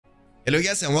Hello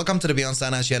guys and welcome to the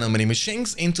BeyondStandards channel. My name is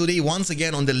Shinx and today once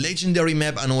again on the legendary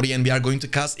map Anorian we are going to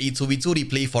cast a 2v2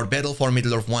 replay for Battle for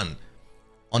Middle-earth 1.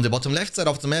 On the bottom left side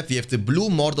of the map we have the blue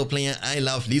Mordor player I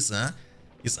Love Lisa.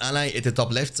 His ally at the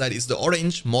top left side is the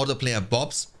orange Mordor player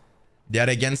Bobs. They are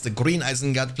against the green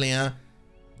Isengard player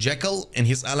Jackal, and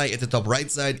his ally at the top right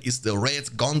side is the red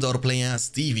Gondor player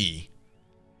Stevie.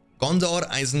 Gondor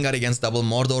Isengard against double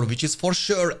Mordor, which is for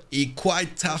sure a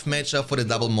quite tough matchup for the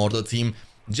double Mordor team,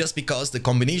 just because the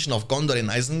combination of Gondor and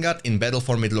Isengard in Battle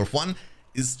for Middle-earth 1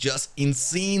 is just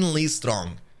insanely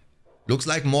strong. Looks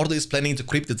like Mordor is planning to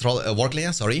creep the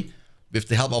Warclare, with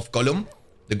the help of Gollum.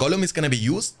 The Gollum is gonna be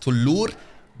used to lure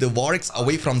the Wargs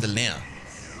away from the lair.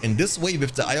 And this way,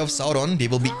 with the Eye of Sauron, they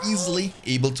will be easily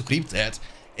able to creep that.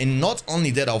 And not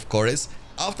only that, of course,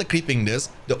 after creeping this,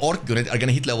 the Orc unit are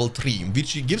gonna hit level 3,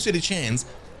 which gives you the chance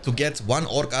to get one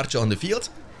Orc Archer on the field,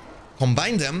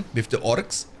 combine them with the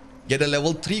Orcs, get a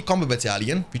level 3 combo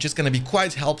battalion, which is gonna be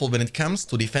quite helpful when it comes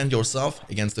to defend yourself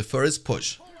against the first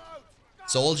push.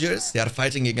 Soldiers, they are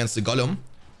fighting against the Gollum.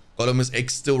 Gollum is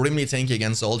extremely tanky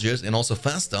against soldiers and also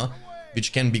faster,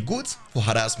 which can be good for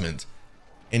harassment.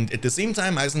 And at the same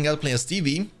time, Isengard player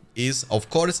Stevie is of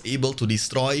course able to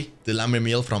destroy the lumber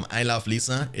mill from I Love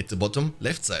Lisa at the bottom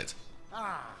left side.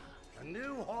 A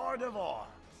new horde of orcs.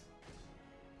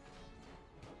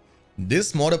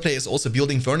 This Mordor player is also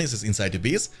building furnaces inside the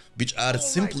base, which are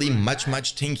simply much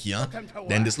tankier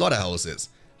than the slaughterhouses.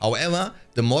 However,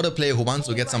 the Mordor player who wants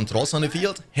to get some trolls on the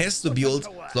field has to build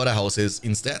slaughterhouses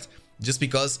instead, just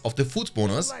because of the food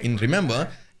bonus. And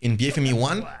remember, in BFME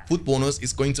 1, food bonus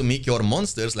is going to make your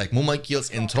monsters like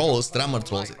Mumakils and trolls, drummer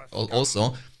trolls,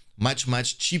 also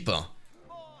much cheaper.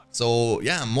 So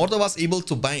yeah, Mordor was able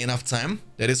to buy enough time.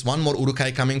 There is one more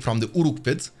Uruk-hai coming from the Uruk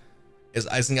pit, as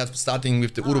Isengard starting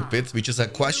with the Uruk pit, which is a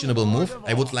questionable move.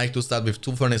 I would like to start with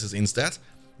 2 furnaces instead,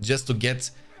 just to get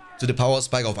to the power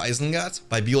spike of Isengard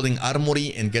by building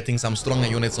armory and getting some stronger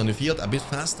units on the field a bit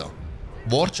faster.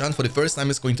 War Chant for the first time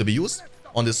is going to be used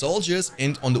on the soldiers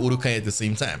and on the Uruk-hai at the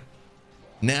same time.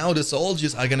 Now the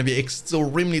soldiers are going to be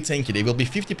extremely tanky. They will be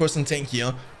 50%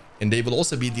 tankier and they will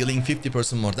also be dealing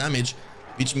 50% more damage,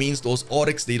 which means those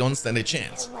orcs, they don't stand a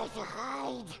chance.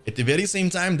 At the very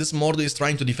same time, this Mordor is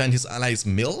trying to defend his allies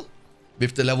mill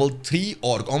with the level 3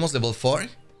 orc, almost level 4,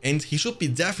 and he should be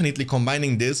definitely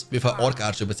combining this with an orc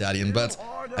archer battalion, but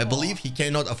I believe he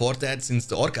cannot afford that since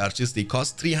the orc archers, they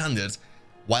cost 300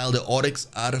 while the orcs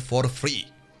are for free.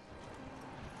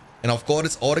 And of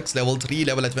course, orcs level 3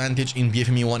 level advantage in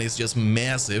BFME 1 is just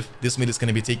massive. This mid is going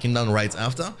to be taken down right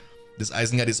after. This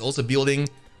Isengard is also building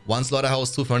 1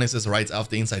 slaughterhouse, 2 furnaces right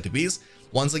after inside the base.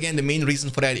 Once again, the main reason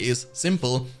for that is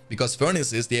simple, because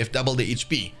furnaces, they have double the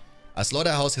HP. A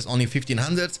slaughterhouse has only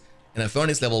 1500 and a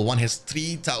furnace level 1 has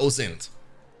 3000.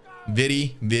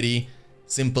 Very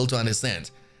simple to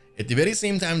understand. At the very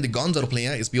same time, the Gondor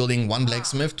player is building 1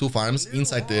 blacksmith, 2 farms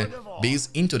inside the base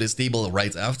into the stable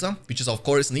right after, which is of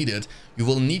course needed. You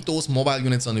will need those mobile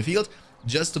units on the field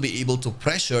just to be able to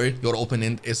pressure your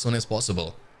opponent as soon as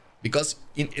possible. Because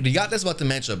regardless what the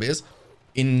matchup is,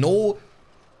 in no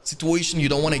situation you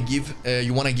don't want to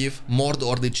give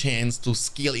Mordor the chance to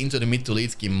scale into the mid to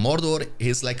late game. Mordor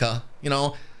is like a,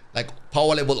 like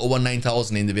power level over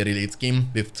 9000 in the very late game,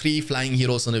 with 3 flying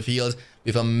heroes on the field,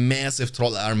 with a massive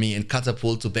troll army and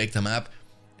catapult to back them up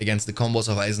against the combos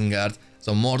of Isengard.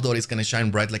 So Mordor is gonna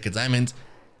shine bright like a diamond,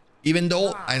 even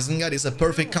though Isengard is a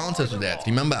perfect counter to that.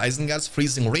 Remember, Isengard's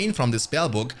Freezing Rain from the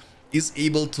spellbook is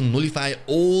able to nullify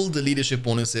all the leadership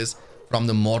bonuses from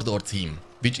the Mordor team,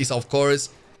 which is of course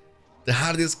the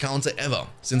hardest counter ever,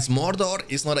 since Mordor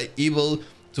is not able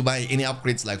to buy any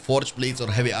upgrades like Forge Blades or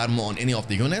heavy armor on any of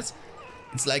the units.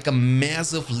 It's like a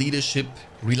massive leadership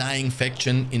relying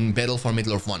faction in Battle for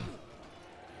Middle-earth 1.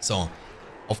 So,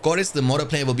 of course, the Mordor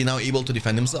player will be now able to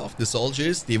defend himself. The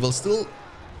soldiers, they will still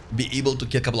be able to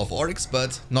kill a couple of orcs,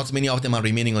 but not many of them are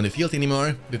remaining on the field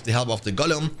anymore. With the help of the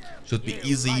Gollum, should be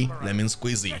easy lemon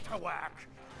squeezy.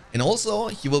 And also,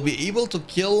 he will be able to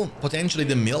kill potentially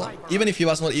the mill. Even if he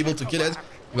was not able to kill it,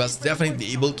 he was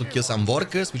definitely able to kill some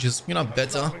workers, which is,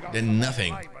 better than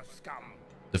nothing.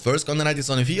 The first Gondor Knight is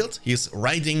on the field. He's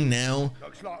riding now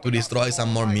to destroy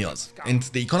some more mills. And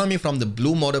the economy from the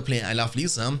blue Mordor player I Love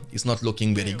Lisa is not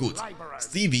looking very good.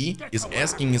 Stevie is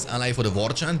asking his ally for the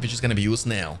War Chant, which is going to be used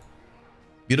now.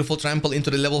 Beautiful trample into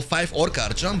the level 5 Orc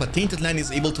Archer, but Tainted Land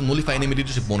is able to nullify enemy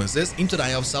leadership bonuses into the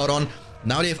Eye of Sauron.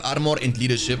 Now they have armor and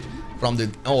leadership from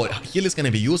the... Oh, heal is going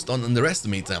to be used on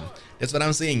underestimate them. That's what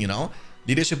I'm saying,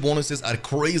 Leadership bonuses are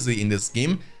crazy in this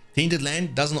game. Tainted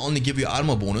Land doesn't only give you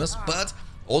armor bonus, but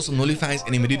also nullifies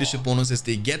enemy leadership bonuses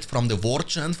they get from the War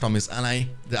Chant from his ally,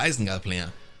 the Isengard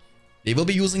player. They will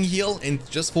be using heal and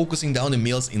just focusing down the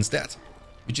mills instead,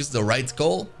 which is the right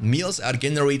call. Mills are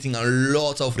generating a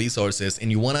lot of resources and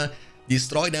you wanna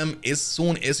destroy them as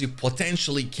soon as you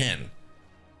potentially can.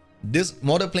 This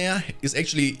Mordor player is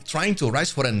actually trying to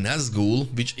rush for a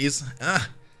Nazgul, which is,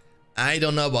 I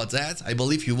don't know about that. I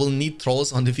believe you will need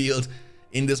trolls on the field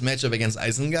in this matchup against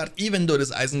Isengard, even though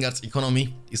this Isengard's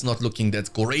economy is not looking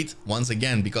that great, once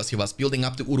again, because he was building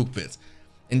up the Uruk pit.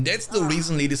 And that's the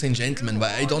reason, ladies and gentlemen,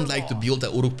 why I don't like to build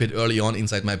the Uruk pit early on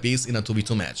inside my base in a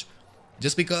 2v2 match.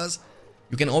 Just because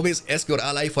you can always ask your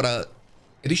ally for an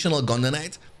additional Gondor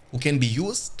Knight who can be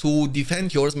used to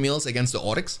defend your mills against the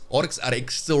orcs. Orcs are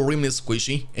extremely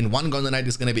squishy, and one Gondor Knight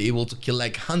is going to be able to kill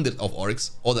like 100 of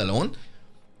orcs all alone.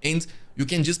 And you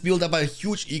can just build up a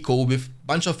huge eco with a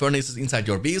bunch of furnaces inside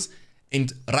your base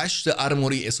and rush the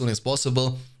armory as soon as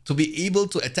possible to be able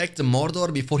to attack the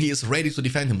Mordor before he is ready to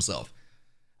defend himself.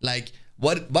 Like,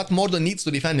 what Mordor needs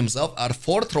to defend himself are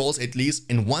 4 trolls at least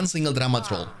and 1 single drama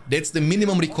troll. That's the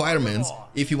minimum requirements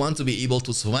if you want to be able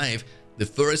to survive the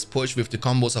first push with the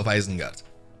combos of Isengard.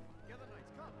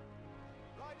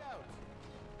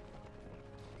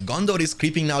 Gondor is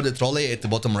creeping now the troll at the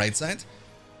bottom right side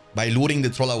by luring the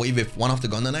troll away with one of the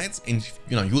Gondor Knights and,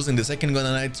 you know, using the second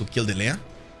Gondor Knight to kill the lair,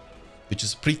 which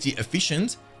is pretty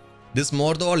efficient. This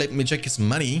Mordor, let me check his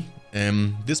money.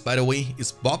 This, by the way,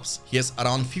 is Bob's. He has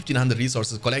around 1500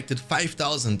 resources collected.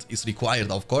 5000 is required,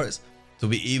 of course, to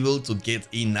be able to get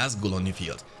a Nazgul on the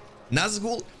field.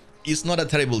 Nazgul is not a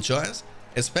terrible choice,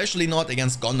 especially not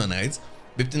against Gondor Knights.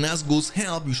 With the Nazgul's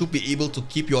help, you should be able to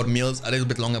keep your mills a little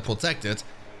bit longer protected.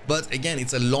 But again,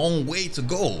 it's a long way to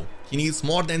go. He needs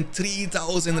more than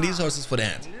 3000 resources for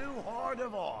that.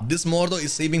 This Mordor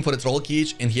is saving for the troll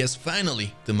cage and he has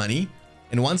finally the money.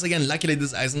 And once again, luckily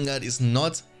this Isengard is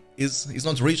not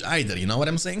rich either, you know what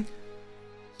I'm saying?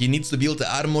 He needs to build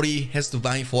the armory, has to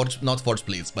buy not forge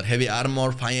plates, but heavy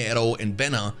armor, fire arrow and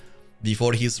banner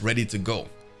before he's ready to go.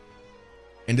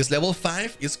 And this level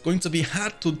 5 is going to be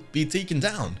hard to be taken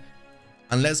down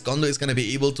unless Gondor is going to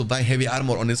be able to buy heavy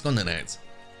armor on his Gondor Knights.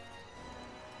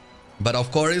 But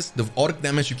of course, the orc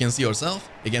damage you can see yourself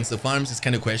against the farms is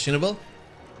kind of questionable.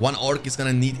 One orc is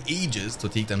gonna need ages to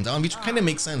take them down, which kind of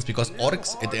makes sense because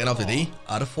orcs at the end of the day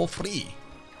are for free.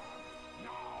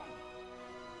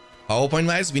 PowerPoint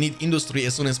wise, we need industry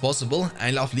as soon as possible. I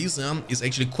Love Lisa is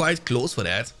actually quite close for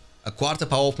that. A quarter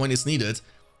PowerPoint is needed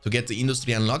to get the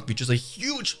industry unlocked, which is a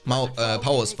huge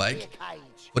power spike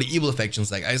for the evil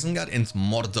factions like Isengard and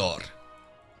Mordor.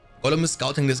 Gollum is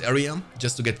scouting this area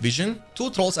just to get vision. 2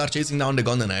 trolls are chasing down the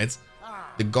Gondor Knights.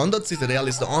 The Gondor Citadel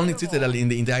is the only citadel in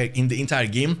the entire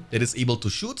game that is able to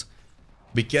shoot.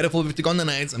 Be careful with the Gondor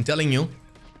Knights, I'm telling you.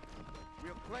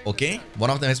 Okay,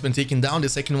 one of them has been taken down, the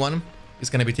second one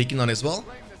is gonna be taken on as well.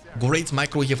 Great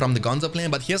micro here from the Gondor player,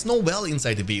 but he has no well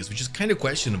inside the base, which is kind of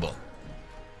questionable.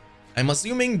 I'm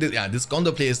assuming that, yeah, this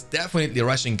Gondor player is definitely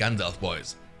rushing Gandalf,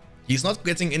 boys. He's not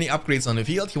getting any upgrades on the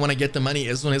field, he wanna get the money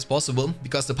as soon as possible,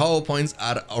 because the power points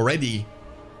are already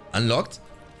unlocked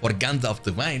for Gandalf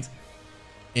the White.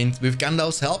 And with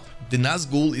Gandalf's help, the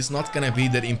Nazgul is not gonna be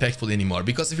that impactful anymore.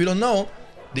 Because if you don't know,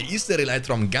 the Easter Light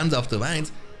from Gandalf the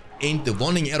White and the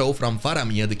warning arrow from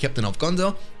Faramir, the captain of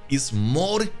Gondor, is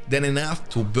more than enough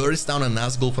to burst down a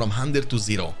Nazgul from 100 to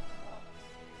 0.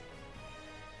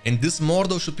 And this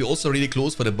Mordor should be also really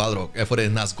close for the Balrog, for the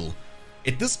Nazgul.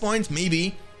 At this point,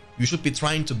 maybe you should be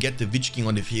trying to get the Witch King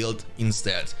on the field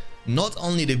instead. Not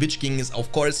only the Witch King is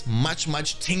of course much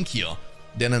tankier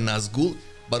than a Nazgul,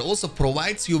 but also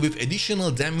provides you with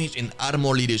additional damage and armor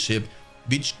leadership,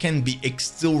 which can be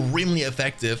extremely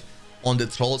effective on the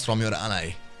trolls from your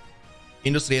ally.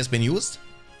 Industry has been used.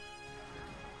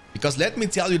 Because let me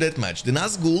tell you that much, the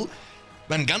Nazgul,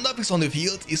 when Gandalf is on the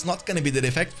field, is not gonna be that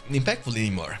impactful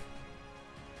anymore.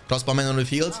 Crossbowman on the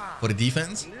field for the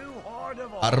defense.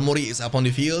 Armory is up on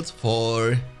the field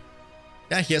for...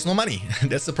 yeah, he has no money.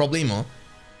 That's the problemo.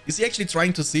 Is he actually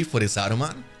trying to save for the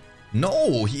Saruman?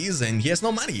 No, he isn't. He has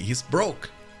no money. He's broke.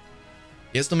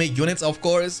 He has to make units, of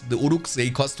course. The Uruks, they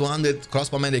cost 200.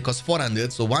 Crossbowmen, they cost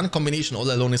 400. So one combination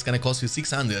all alone is going to cost you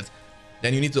 600.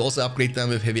 Then you need to also upgrade them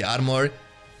with heavy armor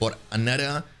for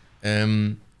another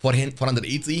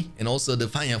 480. And also the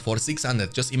fire for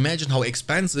 600. Just imagine how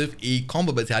expensive a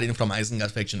combo battalion from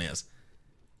Isengard faction is.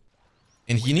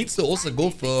 And he needs to also go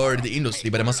for the industry.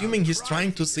 But I'm assuming he's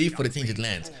trying to save for the Tainted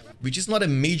Land, which is not a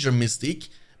major mistake,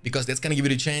 because that's gonna give you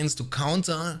the chance to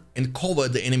counter and cover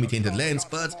the enemy Tainted Lands.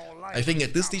 But I think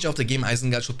at this stage of the game,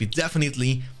 Isengard should be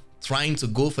definitely trying to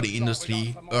go for the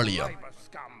industry earlier.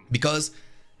 Because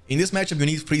in this matchup you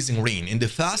need Freezing Rain, and the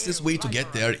fastest way to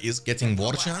get there is getting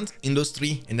War Chant,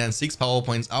 Industry, and then 6 power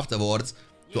points afterwards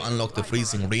to unlock the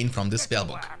freezing rain from this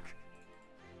spellbook.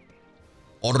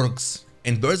 Orcs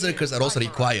and Berserkers are also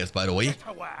required, by the way,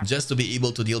 just to be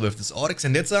able to deal with this Orcs,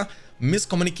 and that's a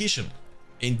miscommunication.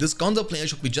 And this Gondor player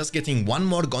should be just getting one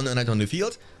more Gondor Knight on the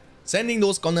field, sending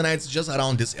those Gondor Knights just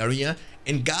around this area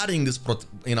and guarding this,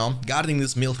 guarding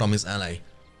this mill from his ally.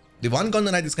 The one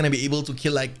Gondor Knight is gonna be able to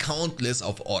kill like countless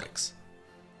of Orcs.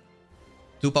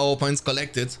 2 power points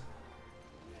collected.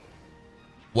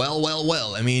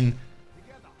 Well, I mean,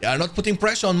 they are not putting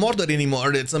pressure on Mordor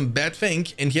anymore. That's a bad thing.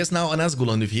 And here's now a Nazgul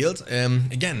on the field.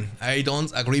 Again, I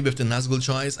don't agree with the Nazgul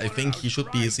choice. I think he should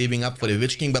be saving up for the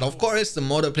Witch King. But of course, the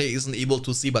Mordor player isn't able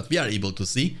to see, but we are able to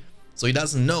see. So he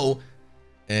doesn't know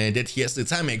that he has the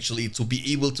time actually to be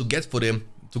able to go for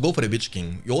the Witch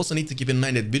King. You also need to keep in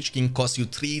mind that Witch King costs you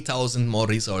 3,000 more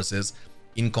resources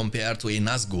in compared to a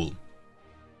Nazgul.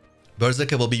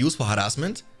 Berserker will be used for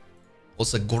harassment.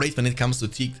 Also great when it comes to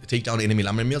take down enemy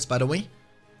lumber mills, by the way.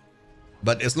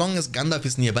 But as long as Gandalf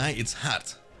is nearby, it's hard.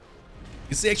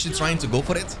 Is he actually trying to go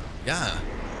for it? Yeah.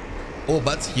 Oh,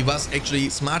 but he was actually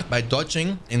smart by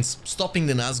dodging and stopping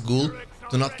the Nazgul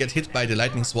to not get hit by the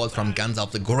lightning sword from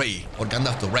Gandalf the Grey. Or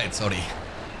Gandalf the Red, sorry.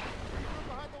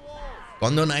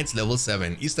 Gondor Knights level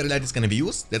 7. Easter Light is gonna be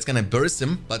used. That's gonna burst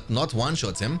him, but not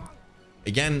one-shot him.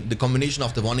 Again, the combination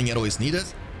of the warning arrow is needed.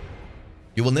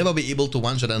 You will never be able to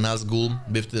one-shot a Nazgul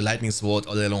with the lightning sword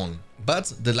all alone.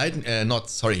 But the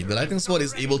lightning sword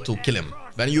is able to kill him.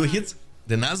 When you hit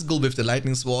the Nazgul with the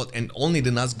lightning sword and only the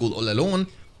Nazgul all alone,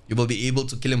 you will be able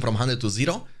to kill him from 100 to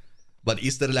 0. But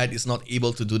Easter Light is not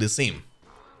able to do the same.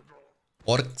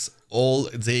 Orcs all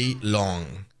day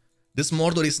long. This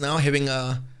Mordor is now having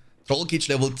a Troll Cage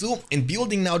level 2 and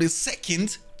building now the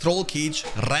second Troll Cage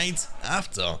right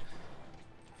after.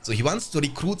 So he wants to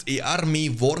recruit a army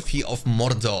worthy of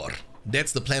Mordor.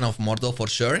 That's the plan of Mordor for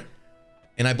sure.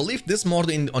 And I believe this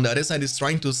Mordor on the other side is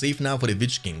trying to save now for the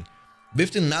Witch King.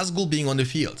 With the Nazgul being on the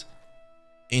field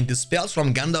and the spells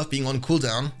from Gandalf being on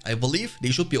cooldown, I believe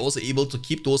they should be also able to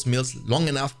keep those mills long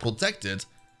enough protected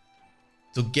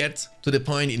to get to the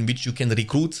point in which you can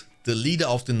recruit the leader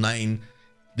of the 9,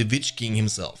 the Witch King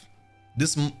himself.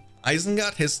 This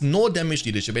Isengard has no damage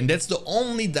leadership, and that's the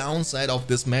only downside of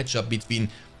this matchup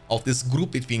of this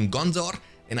group between Gondor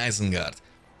and Isengard.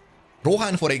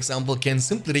 Rohan, for example, can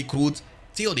simply recruit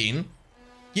Theoden,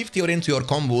 give Theoden to your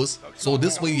combos, so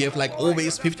this way you have like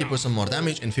always 50% more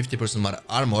damage and 50% more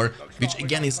armor, which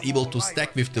again is able to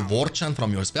stack with the War Chant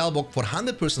from your spellbook for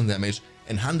 100% damage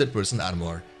and 100%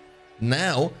 armor.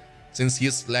 Now, since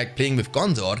he's like playing with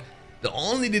Gondor, the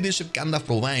only leadership Gandalf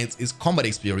provides is combat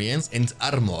experience and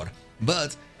armor.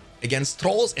 But against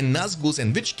Trolls and Nazguls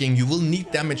and Witch King, you will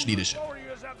need damage leadership.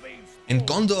 And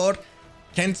Gondor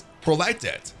can't provide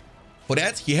that. For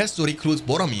that, he has to recruit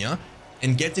Boromir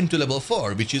and get him to level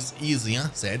 4, which is easier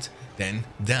said than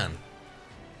done.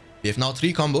 They have now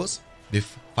 3 combos with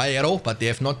Fire Arrow, but they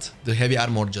have not the heavy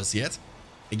armor just yet.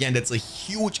 Again, that's a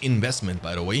huge investment,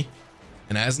 by the way.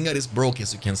 And Isengard is broke,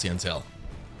 as you can see and tell.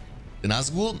 The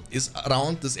Nazgul is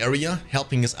around this area,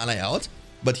 helping his ally out,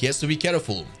 but he has to be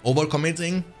careful.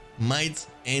 Overcommitting might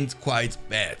end quite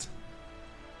bad.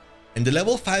 And the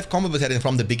level 5 combo battalion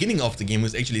from the beginning of the game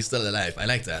is actually still alive. I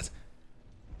like that.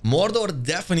 Mordor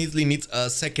definitely needs a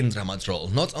second Drama Troll.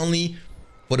 Not only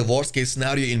for the worst case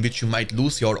scenario in which you might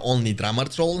lose your only Drama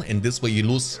Troll, and this way you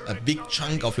lose a big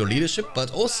chunk of your leadership,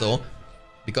 but also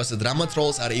because the Drama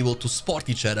Trolls are able to support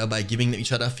each other by giving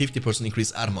each other 50%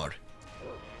 increased armor.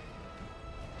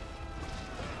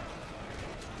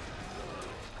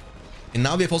 And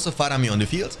now we have also Faramir on the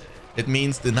field. That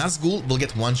means the Nazgul will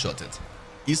get one-shotted.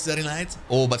 Easter Light.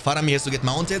 Oh, but Faramir has to get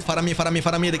mounted.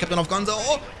 Faramir, the captain of Gondor.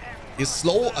 Oh, is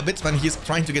slow a bit when he's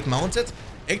trying to get mounted.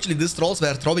 Actually, these trolls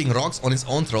were throwing rocks on his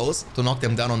own trolls to knock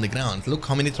them down on the ground. Look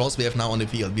how many trolls we have now on the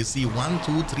field. We see 1,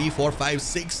 2, 3, 4, 5,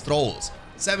 6 trolls.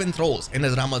 7 trolls and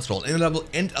a Drama Troll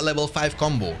and a level 5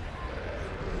 combo.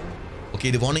 Okay,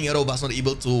 the warning arrow was not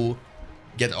able to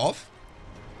get off.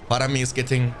 Faramir is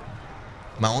getting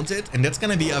mounted, and that's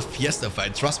gonna be a fiesta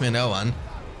fight, trust me on that one.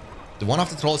 The one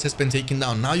of the trolls has been taken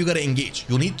down. Now you gotta engage.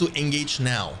 You need to engage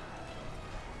now.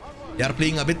 They are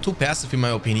playing a bit too passive in my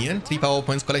opinion. 3 power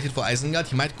points collected for Isengard.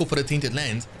 He might go for the Tainted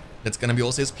Land. That's gonna be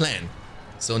also his plan.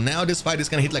 So now this fight is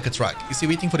gonna hit like a truck. Is he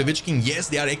waiting for the Witch King? Yes,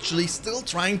 they are actually still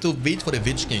trying to wait for the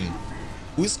Witch King,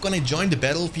 who is gonna join the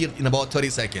battlefield in about 30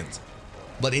 seconds.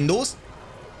 But in those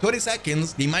 30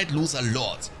 seconds, they might lose a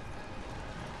lot.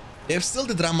 They have still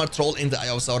the Drama Troll in the Eye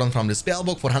of Sauron from the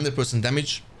spellbook for 100%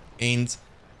 damage and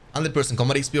 100%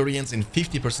 combat experience and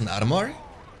 50% armor.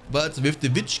 But with the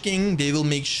Witch King, they will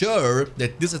make sure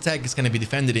that this attack is going to be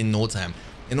defended in no time.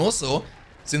 And also,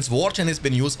 since War Chant has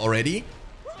been used already,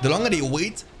 The longer they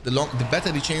wait, the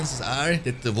better the chances are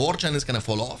that the war chant is gonna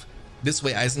fall off. This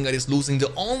way Isengard is losing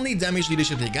the only damage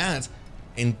leadership they got,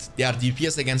 and their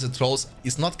DPS against the trolls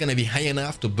is not gonna be high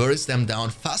enough to burst them down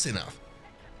fast enough.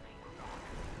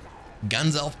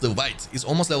 Gandalf the White is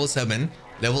almost level 7.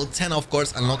 Level 10 of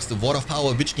course unlocks the Word of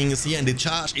Power. Witch King is here and the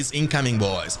charge is incoming,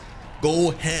 boys.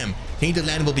 Go ham. Tainted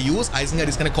Land will be used. Isengard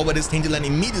is gonna cover this Tainted Land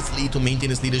immediately to maintain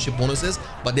his leadership bonuses,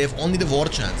 but they have only the War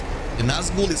Chant. The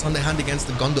Nazgul is on the hunt against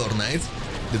the Gondor Knights.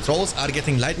 The trolls are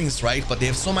getting lightning strike, but they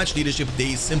have so much leadership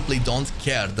they simply don't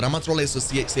care. Drama Troll has to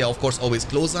stay of course always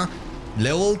closer.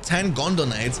 Level 10 Gondor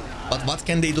Knights, but what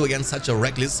can they do against such a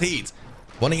reckless hate?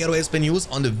 One arrow has been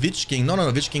used on the Witch King.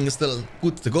 No, Witch King is still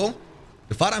good to go.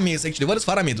 The Faramir is actually... What is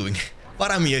Faramir doing?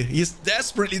 Faramir, he's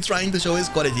desperately trying to show his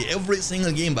quality every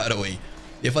single game, by the way.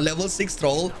 They have a level 6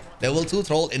 troll, level 2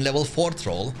 troll, and level 4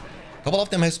 troll. A couple of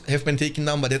them have been taken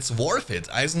down, but it's worth it.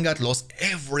 Isengard lost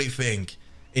everything.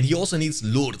 And he also needs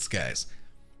Lurtz, guys.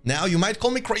 Now, you might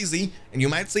call me crazy, and you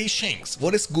might say, Shanks,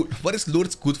 what is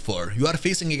Lurtz good for? You are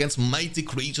facing against mighty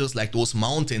creatures like those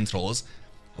mountain trolls.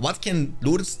 What can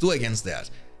Lurtz do against that?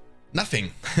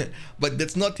 Nothing. But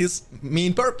that's not his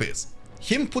main purpose.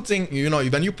 Him putting, you know,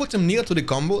 when you put him near to the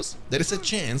combos, there is a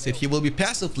chance that he will be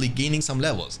passively gaining some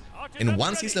levels. And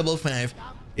once he's level 5,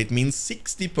 it means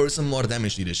 60% more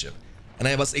damage leadership. And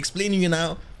I was explaining you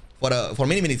now for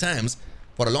many times,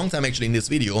 for a long time actually in this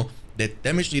video, that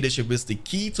damage leadership is the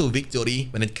key to victory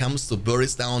when it comes to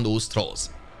burst down those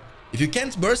trolls. If you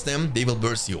can't burst them, they will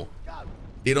burst you.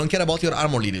 They don't care about your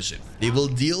armor leadership. They will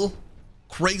deal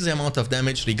crazy amount of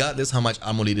damage regardless how much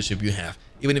armor leadership you have.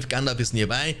 Even if Gandalf is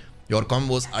nearby, your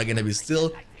combos are gonna be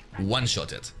still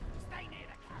one-shotted.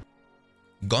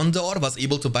 Gondor was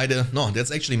able to buy the... No,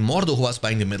 that's actually Mordor who was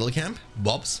buying the middle camp.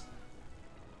 Bobs.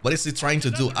 What is he trying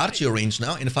to do? Archer range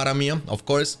now, and Faramir, of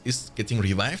course, is getting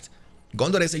revived.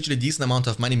 Gondor has actually a decent amount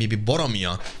of money. Maybe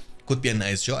Boromir could be a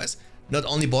nice choice. Not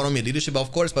only Boromir leadership,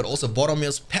 of course, but also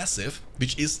Boromir's passive,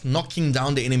 which is knocking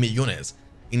down the enemy units.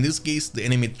 In this case, the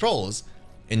enemy trolls.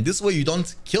 And this way you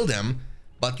don't kill them,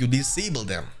 but you disable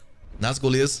them.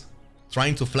 Nazgul is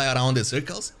trying to fly around the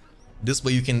circles. This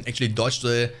way you can actually dodge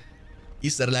the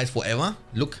Easterlight forever.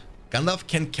 Look, Gandalf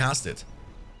can cast it.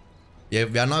 Yeah,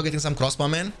 we are now getting some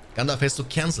crossbowmen. Gandalf has to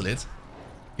cancel it.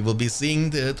 He will be seeing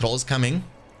the trolls coming.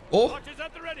 Oh!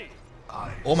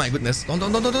 Oh my goodness. Don't.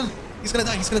 He's gonna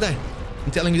die.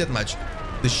 I'm telling you that much.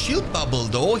 The shield bubble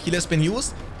though, heal has been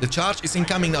used. The charge is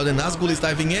incoming now. The Nazgul is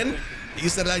diving in. The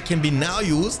Easterlight can be now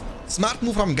used. Smart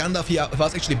move from Gandalf. He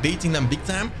was actually baiting them big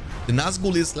time. The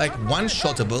Nazgul is like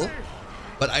one-shottable.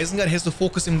 But Isengard has to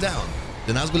focus him down.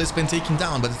 The Nazgul has been taken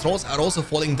down, but the trolls are also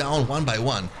falling down one by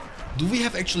one. Do we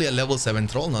have actually a level 7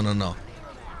 troll? No.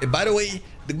 By the way,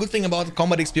 the good thing about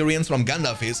combat experience from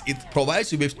Gandalf is it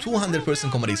provides you with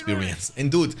 200% combat experience.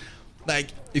 And dude, like,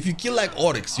 if you kill like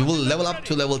orcs, you will level up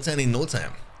to level 10 in no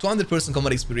time. 200%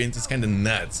 combat experience is kinda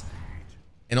nuts.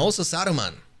 And also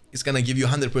Saruman is gonna give you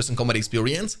 100% combat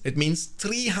experience. It means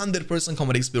 300%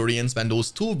 combat experience when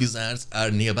those two wizards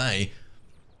are nearby.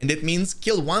 And that means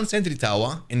kill one sentry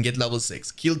tower and get level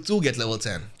 6. Kill 2, get level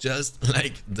 10. Just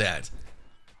like that.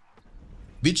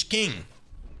 Witch King.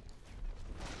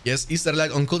 Yes,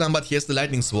 Easterlight on cooldown, but he has the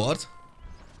lightning sword.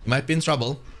 He might be in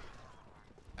trouble.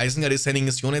 Isengard is sending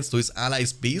his units to his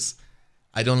allies' base.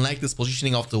 I don't like this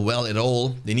positioning of the well at all.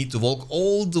 They need to walk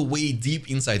all the way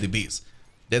deep inside the base.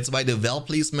 That's why the well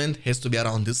placement has to be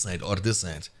around this side or this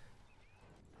side.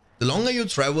 The longer you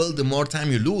travel, the more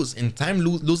time you lose, and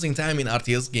losing time in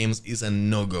RTS games is a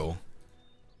no-go.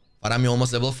 Faramir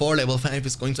almost level 4, level 5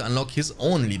 is going to unlock his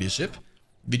own leadership,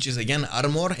 which is again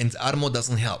armor, and armor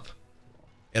doesn't help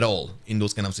at all in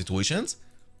those kind of situations.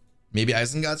 Maybe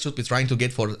Isengard should be trying to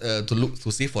get for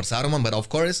to save for Saruman, but of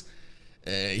course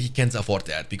he can't afford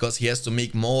that because he has to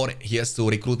make more, he has to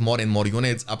recruit more and more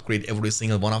units, upgrade every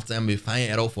single one of them with fire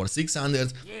arrow for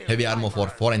 600, heavy armor for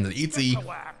 480,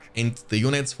 and the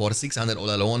units for 600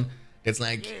 all alone. That's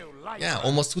like, yeah,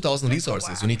 almost 2000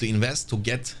 resources you need to invest to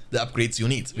get the upgrades you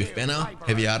need with banner,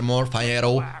 heavy armor, fire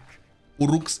arrow,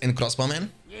 Uruks and crossbowmen.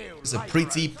 It's a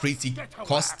pretty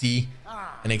costly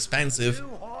and expensive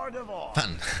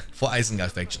fun for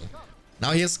Isengard faction.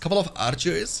 Now he has a couple of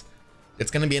archers. That's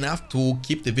gonna be enough to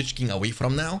keep the Witch King away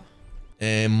from now.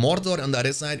 Mordor on the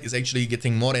other side is actually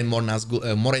getting more and more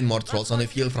Nazgul, more and more trolls on the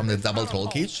field from the double troll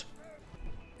cage.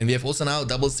 And we have also now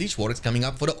double siege warriors coming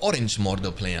up for the orange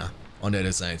Mordor player on the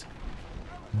other side.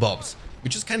 Bobs,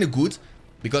 which is kind of good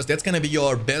because that's gonna be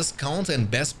your best count and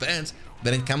best bet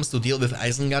when it comes to deal with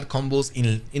Isengard combos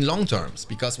in long terms.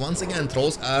 Because once again,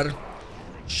 trolls are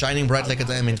shining bright like a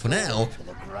diamond for now,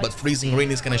 but Freezing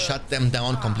Rain is gonna shut them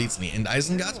down completely. And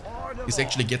Isengard is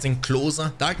actually getting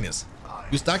closer. Darkness.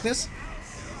 Use Darkness?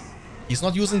 He's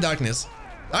not using Darkness.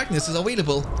 Darkness is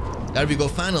available. There we go,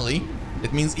 finally.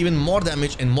 That means even more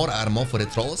damage and more armor for the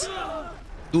trolls.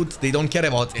 Dude, they don't care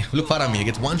about it. Look, Faramir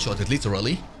get one-shotted,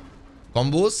 literally.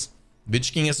 Combos.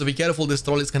 Witch King has to be careful. This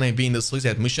troll is gonna be in the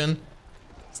suicide mission.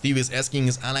 Steve is asking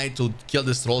his ally to kill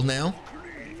this troll now.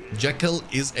 Jackal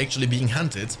is actually being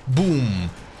hunted. Boom.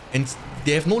 And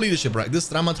they have no leadership, right? This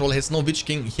drama troll has no Witch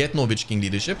King. He had no Witch King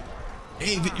leadership.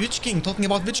 Hey, Witch King. Talking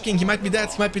about Witch King. He might be dead.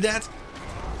 He might be dead.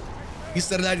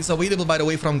 Easter Light is available, by the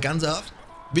way, from Gandalf.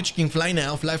 Witch King, fly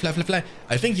now. Fly, fly, fly, fly.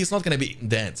 I think he's not gonna be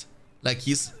dead. Like,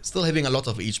 he's still having a lot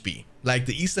of HP. Like,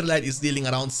 the Easter Light is dealing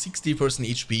around 60%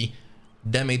 HP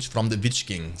damage from the Witch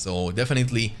King. So,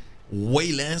 definitely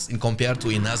way less in compared to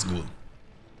in Nazgul.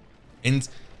 And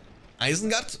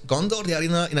Isengard, Gondor, they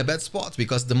are in a bad spot,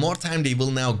 because the more time they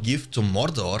will now give to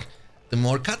Mordor, the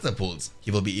more catapults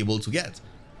he will be able to get.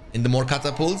 And the more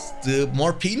catapults, the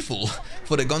more painful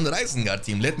for the Gondor Isengard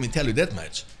team, let me tell you that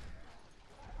much.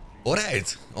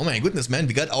 Alright, oh my goodness, man,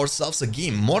 we got ourselves a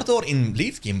game. Mordor in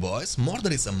late game, boys.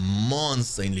 Mordor is a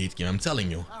monster in late game, I'm telling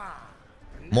you.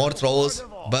 More trolls,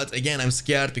 but again, I'm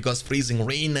scared because Freezing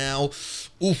Rain now.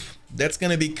 Oof, that's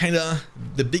gonna be kinda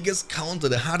the biggest counter,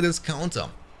 the hardest counter.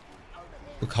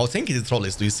 Look how tanky the troll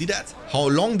is, do you see that? How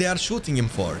long they are shooting him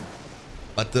for.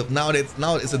 But now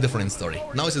it's a different story.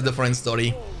 Now it's a different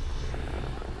story.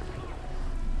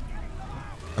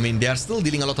 I mean, they are still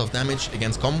dealing a lot of damage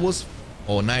against combos.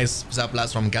 Oh, nice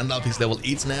Blast from Gandalf. He's level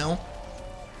 8 now.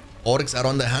 Orcs are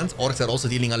on the hand. Orcs are also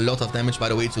dealing a lot of damage, by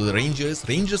the way, to the Rangers.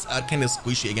 Rangers are kind of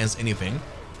squishy against anything,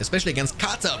 especially against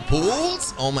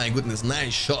catapults. Oh my goodness,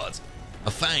 nice shot.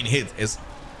 A fine hit is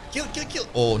kill, kill, kill.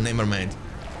 Oh, never mind.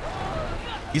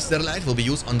 Easter Light will be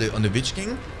used on the Witch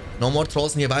King. No more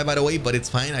trolls nearby, by the way, but it's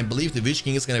fine. I believe the Witch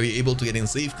King is going to be able to get in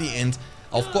safety. And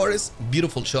of course,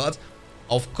 beautiful shot.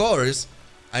 Of course,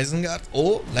 Isengard,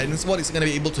 oh, Lightning Sword, is going to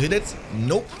be able to hit it?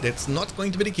 Nope, that's not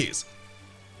going to be the case.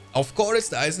 Of course,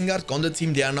 the Isengard Gondor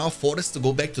team, they are now forced to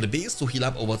go back to the base to heal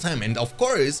up over time. And of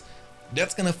course,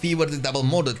 that's going to favor the double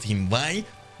Mordor team. Why?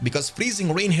 Because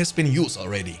Freezing Rain has been used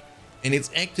already. And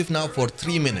it's active now for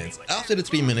 3 minutes. After the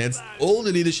 3 minutes, all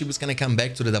the leadership is going to come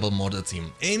back to the double Mordor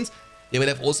team. And they will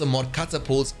have also more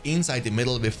catapults inside the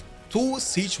middle with 2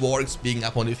 siege wargs being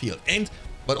up on the field.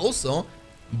 But also,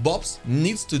 Bobs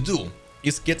needs to do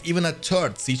is get even a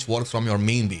 3rd siege warg from your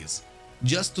main base,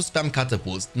 just to spam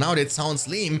catapults. Now that sounds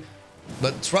lame,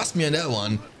 but trust me on that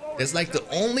one, that's like the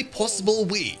only possible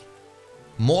way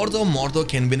Mordor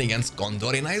can win against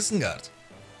Gondor and Isengard.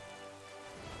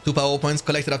 2 power points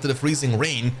collected after the Freezing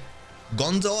Rain.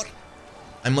 Gondor,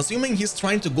 I'm assuming he's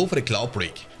trying to go for the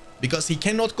Cloudbreak, because he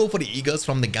cannot go for the Eagles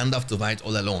from the Gandalf Divide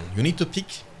all alone. You need to pick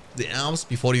the elves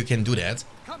before you can do that.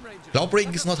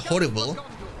 Cloudbreak is not horrible.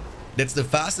 That's the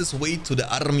fastest way to the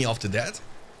army of the dead.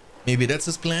 Maybe that's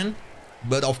his plan.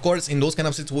 But of course, in those kind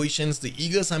of situations, the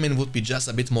Eagles, I mean, would be just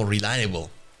a bit more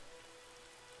reliable.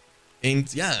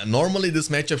 And yeah, normally this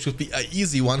matchup should be an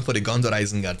easy one for the Gondor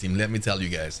Isengard team, let me tell you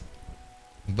guys.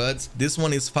 But this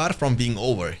one is far from being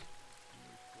over.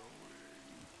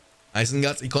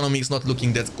 Isengard's economy is not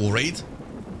looking that great,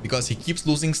 because he keeps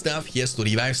losing stuff. He has to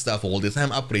revive stuff all the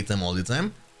time, upgrade them all the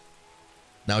time.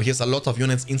 Now he has a lot of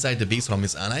units inside the base from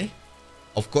his ally.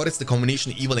 Of course, the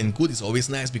combination evil and good is always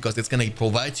nice, because it's gonna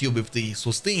provide you with the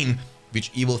sustain which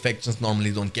evil factions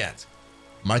normally don't get.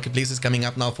 Marketplace is coming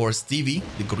up now for Stevie,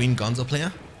 the green Gondor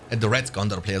player, the red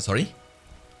Gondor player, sorry.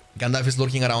 Gandalf is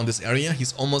lurking around this area.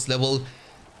 He's almost level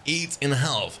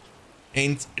 8.5.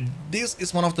 And this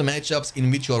is one of the matchups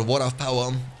in which your War of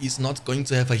Power is not going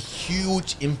to have a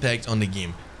huge impact on the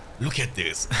game. Look at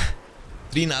this.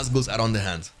 3 Nazguls are on the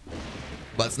hand.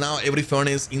 But now every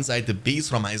furnace inside the base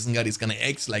from Isengard is gonna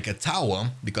act like a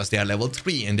tower, because they are level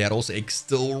 3 and they are also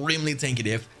extremely tanky.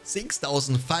 They have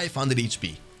 6500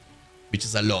 HP, which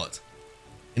is a lot.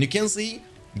 And you can see,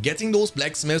 getting those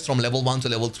blacksmiths from level 1 to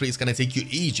level 3 is gonna take you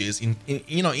ages.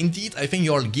 You know, indeed, I think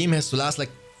your game has to last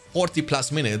like 40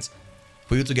 plus minutes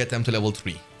for you to get them to level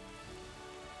 3.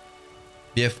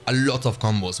 We have a lot of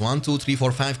combos, 1, 2, 3,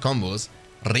 4, 5 combos,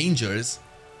 Rangers.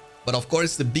 But of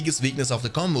course, the biggest weakness of the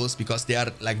combos, because they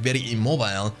are like very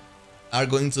immobile, are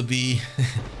going to be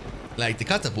like the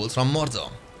catapults from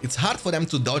Mordor. It's hard for them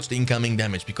to dodge the incoming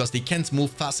damage, because they can't move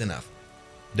fast enough.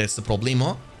 That's the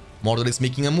problemo. Mordor is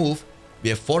making a move. We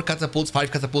have 4 catapults,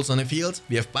 5 catapults on the field.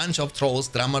 We have bunch of trolls,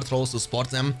 drummer trolls to support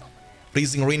them.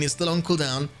 Freezing Rain is still on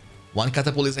cooldown. 1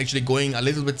 catapult is actually going a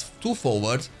little bit too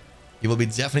forward. He will be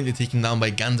definitely taken down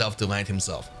by Gandalf Divide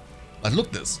himself. But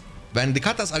look this. when the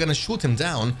katas are gonna shoot him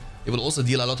down, it will also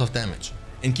deal a lot of damage.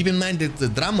 And keep in mind that the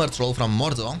drummer troll from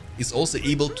Mordor is also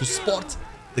able to spot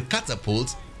the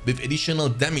catapults with additional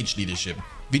damage leadership,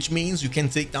 which means you can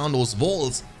take down those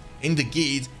walls in the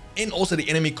gate and also the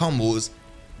enemy combos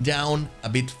down a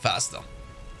bit faster.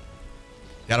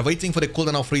 They are waiting for the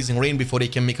cooldown of Freezing Rain before they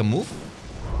can make a move.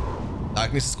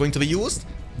 Darkness is going to be used.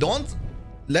 Don't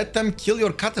let them kill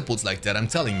your catapults like that, I'm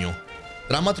telling you.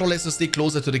 Drama Troll has to stay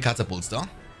closer to the catapults though.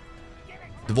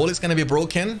 The wall is gonna be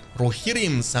broken.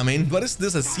 Rohirrim summon. What is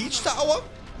this, a siege tower?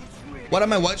 What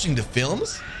am I watching, the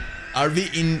films? Are we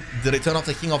in the Return of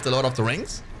the King of the Lord of the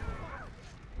Rings?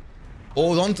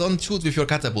 Oh, don't shoot with your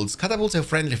catapults. Catapults have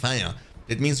friendly fire.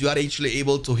 That means you are actually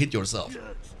able to hit yourself.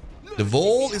 The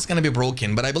wall is gonna be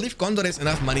broken, but I believe Gondor has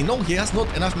enough money. No, he has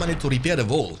not enough money to repair the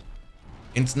wall.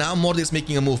 And now Mordor is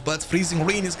making a move, but Freezing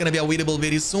Rain is gonna be available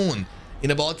very soon. In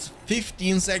about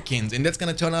 15 seconds, and that's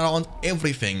gonna turn around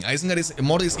everything.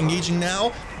 Mordor is engaging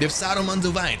now with Saruman the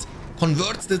White.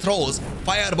 Converts the trolls.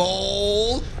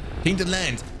 Fireball! Painted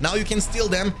Land. Now you can steal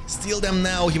them. Steal them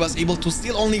now. He was able to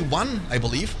steal only one, I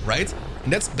believe, right?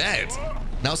 And that's bad.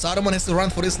 Now Saruman has to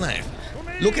run for his life.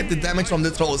 Look at the damage from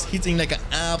the trolls, hitting like an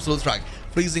absolute truck.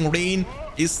 Freezing Rain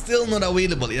is still not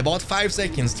available in about 5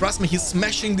 seconds. Trust me, he's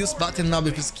smashing this button now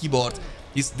with his keyboard.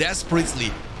 He's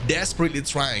desperately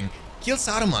trying. Kill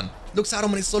Saruman. Look,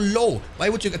 Saruman is so low. Why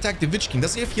would you attack the Witch King?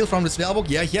 Does he have heal from the Spellbook?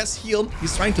 Yeah, he has heal.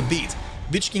 He's trying to beat.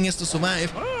 Witch King has to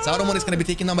survive. Saruman is going to be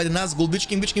taken down by the Nazgul. Witch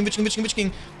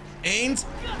King. And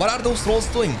what are those trolls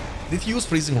doing? Did he use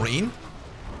Freezing Rain?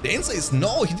 The answer is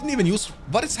no. He didn't even use...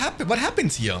 What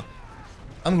happened here?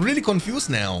 I'm really confused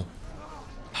now.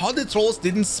 How the trolls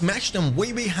didn't smash them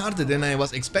way harder than I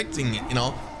was expecting, you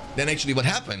know, than actually what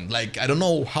happened. Like, I don't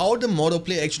know how the Mordor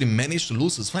player actually managed to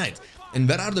lose this fight. And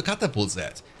where are the catapults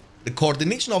at? The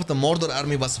coordination of the Mordor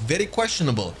army was very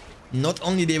questionable. Not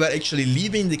only they were actually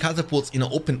leaving the catapults on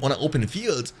an open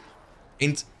field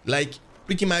and like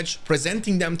pretty much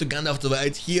presenting them to Gandalf the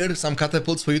White, here some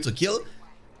catapults for you to kill,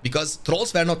 because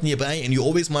trolls were not nearby and you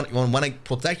always want to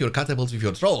protect your catapults with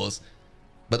your trolls.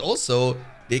 But also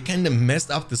they kind of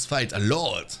messed up this fight a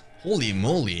lot. Holy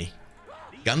moly.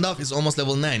 Gandalf is almost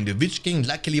level 9. The Witch King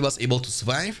luckily was able to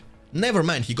survive. Never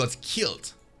mind, he got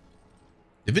killed.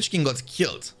 The Witch King got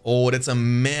killed. Oh, that's a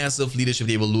massive leadership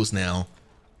they will lose now.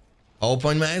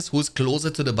 PowerPoint wise, who's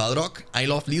closer to the Balrog? I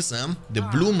love Lisa. The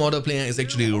blue Mordor player is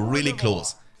actually really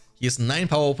close. He is 9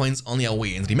 power points only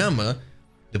away. And remember,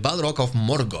 the Balrog of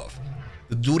Morgoth,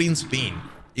 the Durin's Bane,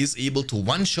 is able to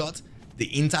one-shot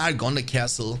the entire Gondor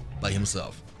castle by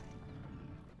himself.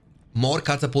 More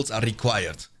catapults are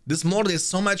required. This Mordor has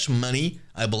so much money,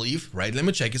 I believe, right? Let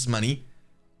me check his money.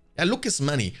 Yeah, look his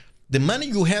money. The money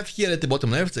you have here at the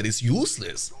bottom left side is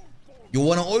useless. You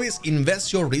want to always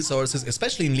invest your resources,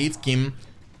 especially in late game,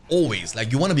 always.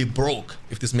 Like, you want to be broke,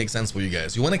 if this makes sense for you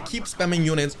guys. You want to keep spamming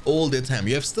units all the time.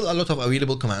 You have still a lot of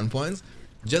available command points.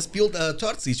 Just build a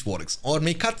third siege works, or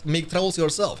make trolls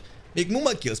yourself. Make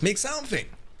Numa kills, make something.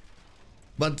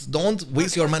 But don't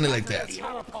waste your money like that.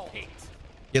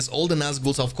 Yes, all the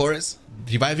Nazguls, of course.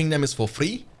 Reviving them is for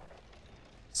free.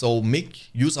 So make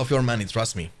use of your money,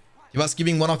 trust me. He was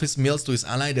giving one of his meals to his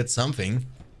ally, that's something.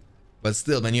 But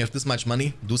still, when you have this much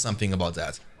money, do something about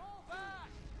that.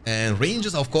 And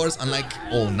ranges, of course, unlike...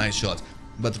 Oh, nice shot.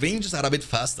 But ranges are a bit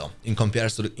faster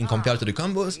compared to the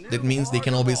combos. That means they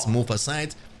can always move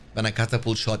aside when a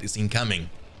catapult shot is incoming.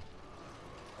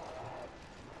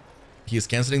 He is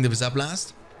cancelling the Visa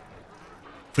Blast.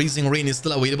 Freezing Rain is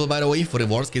still available, by the way, for the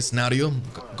worst case scenario.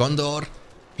 Gondor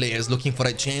player is looking for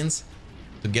a chance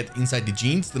to get inside the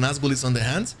jeans. The Nazgul is on the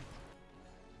hand.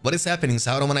 What is happening?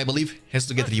 Saruman, I believe, has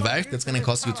to get revived. That's gonna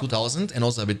cost you 2000 and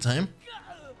also a bit time.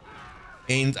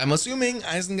 And I'm assuming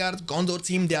Isengard, Gondor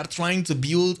team, they are trying to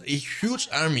build a huge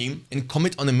army and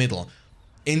commit on the middle.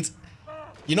 And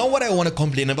you know what I want to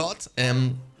complain about?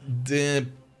 The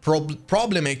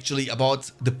problem actually about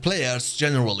the players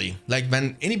generally. Like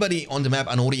when anybody on the map,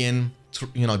 an Orient,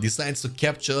 you know, decides to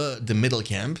capture the middle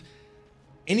camp,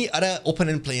 any other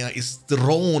opponent player is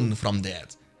thrown from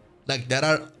that. Like there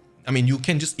are... I mean, you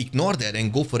can just ignore that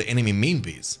and go for the enemy main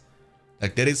base.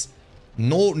 Like, there is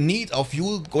no need of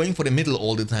you going for the middle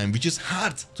all the time, which is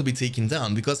hard to be taken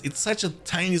down because it's such a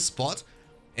tiny spot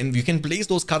and you can place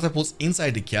those catapults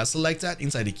inside the castle like that,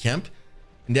 inside the camp,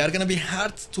 and they are gonna be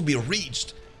hard to be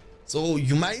reached. So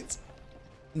you might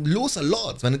lose a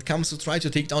lot when it comes to try to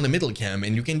take down the middle camp,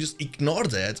 and you can just ignore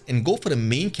that and go for the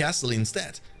main castle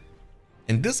instead.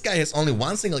 And this guy has only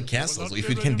one single castle, so if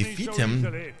you can defeat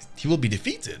him, he will be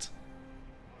defeated.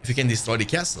 If you can destroy the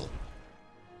castle.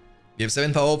 We have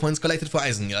 7 power points collected for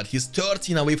Isengard. He's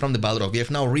 13 away from the Balrog. We have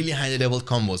now really highly leveled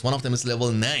combos. One of them is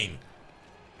level 9.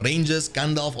 Rangers,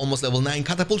 Gandalf, almost level 9.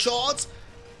 Catapult shots!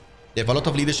 They have a lot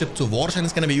of leadership to Warshan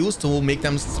is going to be used to make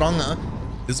them stronger.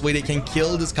 This way they can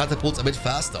kill these catapults a bit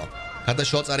faster. Kata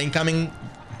shots are incoming.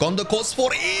 Gondor costs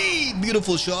for 8!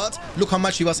 Beautiful shot. Look how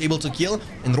much he was able to kill.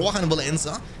 And Rohan will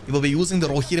answer. He will be using the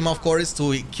Rohirrim, of course,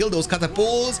 to kill those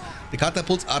catapults. The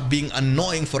catapults are being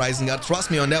annoying for Isengard.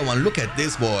 Trust me on that one. Look at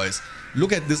this, boys.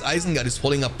 Look at this. Isengard is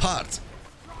falling apart.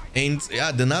 And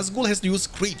yeah, the Nazgul has to use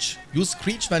Screech. Use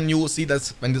Screech when you see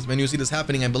that when you see this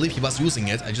happening. I believe he was using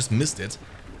it. I just missed it.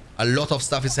 A lot of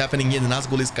stuff is happening here. The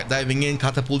Nazgul is diving in.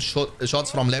 Catapult shots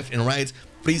from left and right.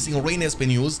 Freezing Rain has been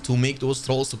used to make those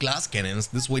trolls to glass cannons.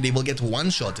 This way they will get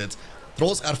one-shotted.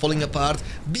 Trolls are falling apart.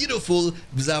 Beautiful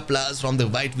Wizard Blast from the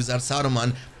White Wizard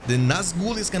Saruman. The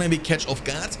Nazgul is gonna be catch off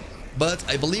guard, but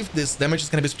I believe this damage is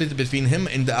gonna be split between him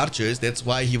and the archers. That's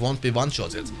why he won't be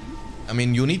one-shotted. I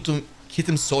mean, you need to hit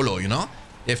him solo, you know?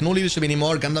 They have no leadership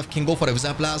anymore. Gandalf can go for a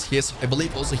Wizard Blast. He has, I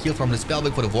believe, also heal from the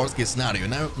Spellbook for the worst case scenario.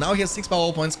 Now he has 6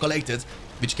 power points collected,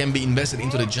 which can be invested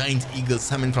into the Giant Eagle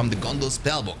summon from the Gondor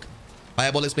Spellbook.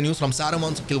 Fireball has been used from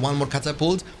Saruman to kill one more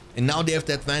catapult, and now they have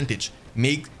the advantage.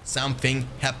 Make something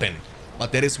happen.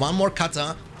 But there is one more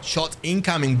kata shot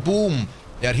incoming. Boom!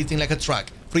 They are hitting like a truck.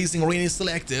 Freezing Rain is still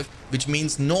active, which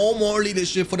means no more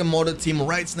leadership for the Mordor team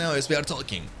right now as we are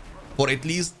talking. For at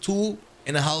least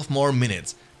 2.5 more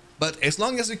minutes. But as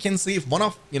long as you can save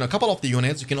a couple of the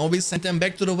units, you can always send them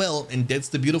back to the well, and that's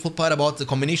the beautiful part about the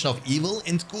combination of evil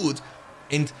and good.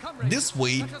 And this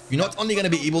way, you're not only going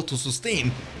to be able to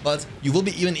sustain, but you will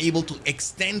be even able to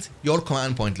extend your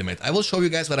command point limit. I will show you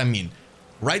guys what I mean.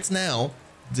 Right now,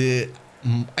 the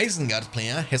Isengard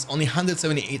player has only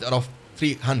 178 out of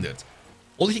 300.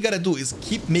 All he gotta do is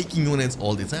keep making units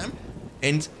all the time,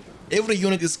 and every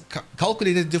unit is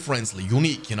calculated differently,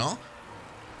 unique, you know?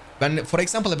 When, for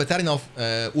example, a battalion of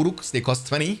Uruks, they cost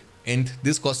 20, and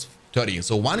this costs 30.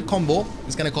 So one combo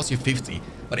is gonna cost you 50.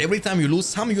 But every time you lose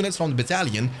some units from the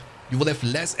battalion, you will have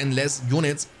less and less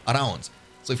units around.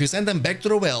 So if you send them back to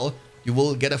the well, you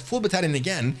will get a full battalion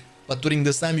again, but during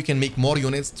this time you can make more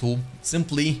units to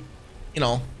simply, you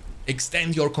know,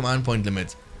 extend your command point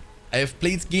limit. I have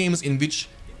played games in which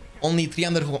only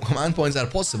 300 command points are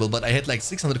possible, but I had like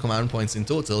 600 command points in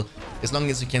total. As long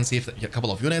as you can save a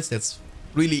couple of units, that's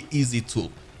really easy to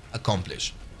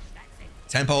accomplish.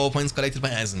 10 power points collected by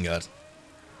Isengard.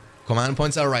 Command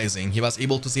points are rising. He was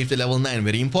able to save the level 9,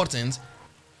 very important.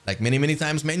 Like many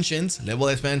times mentioned, level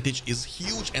advantage is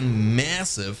huge and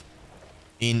massive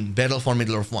in Battle for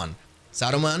Middle-earth 1.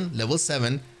 Saruman, level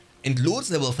 7, and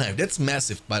Lurtz level 5. That's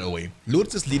massive, by the way.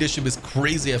 Lurtz's leadership is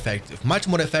crazy effective. Much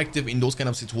more effective in those kind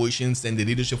of situations than the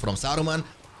leadership from Saruman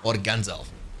or Gandalf.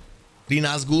 3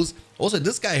 Nazguls. Also,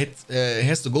 this guy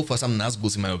has to go for some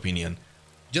Nazguls, in my opinion.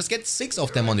 Just get 6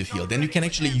 of them on the field, then you can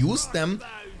actually use them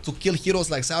to kill heroes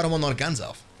like Saruman or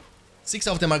Gandalf. 6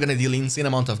 of them are gonna deal insane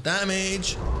amount of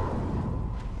damage.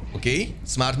 Okay,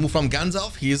 smart move from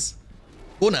Gandalf. He's...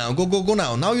 Go now, go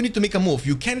now. Now you need to make a move.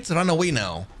 You can't run away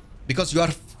now. Because you are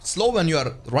slow when you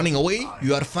are running away,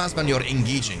 you are fast when you are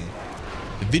engaging.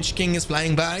 The Witch King is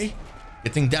flying by,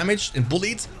 getting damaged and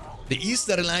bullied. The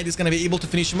Easter Elite is going to be able to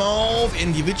finish him off,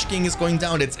 and the Witch King is going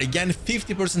down. That's again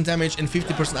 50% damage and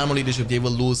 50% armor leadership. They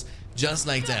will lose just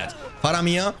like that.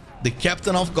 Faramir, the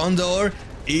captain of Gondor,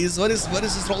 is... What is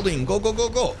this troll doing?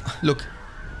 Go. Look.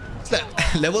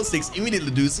 Level 6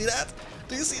 immediately. Do you see that?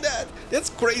 Do you see that? That's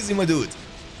crazy, my dude.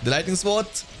 The Lightning Sword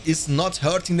is not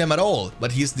hurting them at all,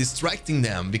 but he's distracting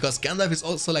them, because Gandalf is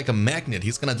also like a magnet.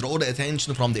 He's gonna draw the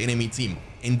attention from the enemy team.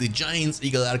 And the Giants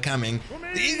Eagle are coming.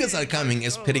 The Eagles are coming,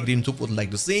 as Peregrine Took would like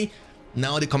to say.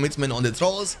 Now the commitment on the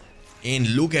trolls.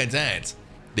 And look at that.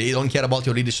 They don't care about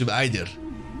your leadership either.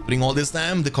 During all this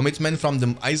time, the commitment from the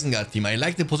Isengard team. I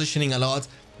like the positioning a lot.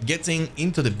 Getting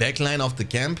into the backline of the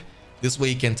camp. This way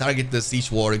you can target the siege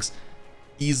wargs.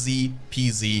 Easy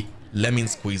peasy, lemon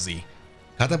squeezy.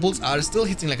 Catapults are still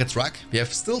hitting like a truck. We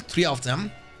have still 3 of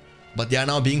them, but they are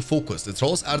now being focused. The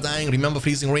trolls are dying. Remember,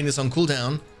 Freezing Rain is on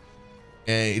cooldown.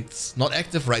 It's not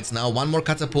active right now. 1 more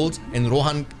catapult and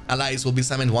Rohan allies will be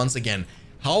summoned once again.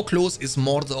 How close is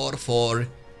Mordor for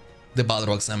the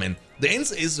Balrog summon? The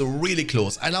answer is really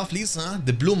close. I love Lisa,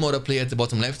 the blue Mordor player at the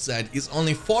bottom left side, is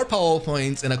only 4 power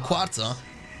points and a quarter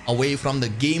away from the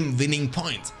game winning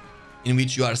point, in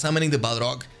which you are summoning the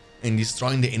Balrog and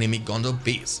destroying the enemy Gondor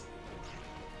base.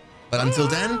 But until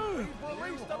then,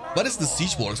 what is the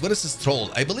siege wargs? What is this troll?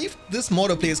 I believe this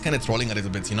Mordor player is kind of trolling a little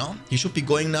bit, you know? He should be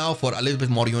going now for a little bit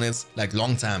more units, like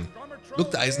long time.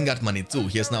 Look, the Isengard money too.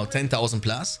 He has now 10,000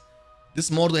 plus. This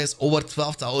Mordor has over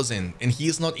 12,000 and he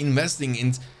is not investing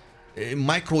in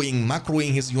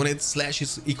macroing his units slash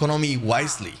his economy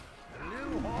wisely.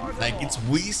 Like, it's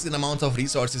wasted amount of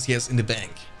resources he has in the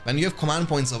bank. When you have command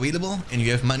points available and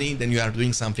you have money, then you are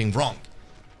doing something wrong.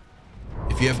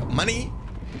 If you have money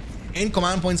and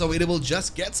command points available,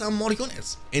 just get some more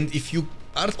units. And if you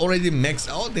are already maxed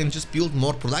out, then just build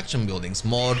more production buildings,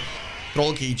 more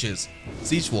troll cages,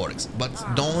 siege works. But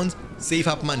don't save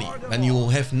up money when you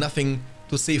have nothing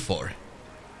to save for.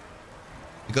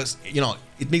 Because, you know,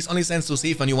 it makes only sense to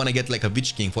save when you want to get like a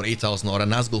Witch King for 8,000 or a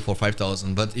Nazgul for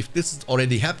 5,000. But if this has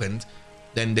already happened,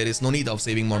 then there is no need of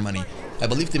saving more money. I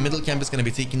believe the middle camp is going to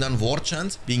be taking down War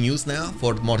Chant, being used now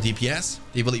for more DPS.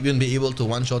 They will even be able to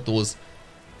one-shot those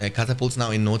catapults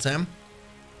now in no time.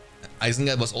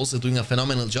 Isengard was also doing a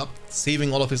phenomenal job,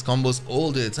 saving all of his combos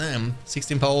all the time.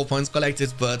 16 power points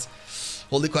collected, but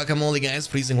holy guacamole guys,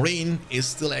 Freezing Rain is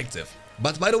still active.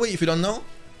 But by the way, if you don't know,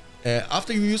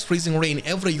 after you use Freezing Rain,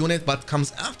 every unit that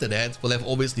comes after that will have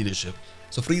always leadership.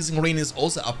 So Freezing Rain is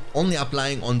also only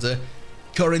applying on the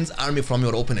current army from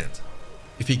your opponent.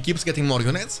 If he keeps getting more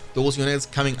units, those units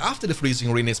coming after the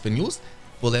Freezing Rain has been used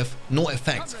will have no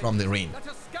effect from the rain.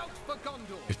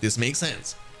 If this makes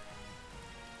sense.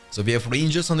 So we have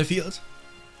Rangers on the field.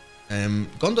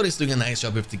 Gondor is doing a nice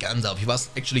job with the Gandalf. He was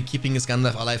actually keeping his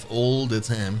Gandalf alive all the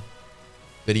time.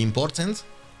 Very important.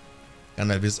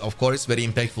 Gandalf is, of course, very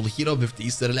impactful hero with the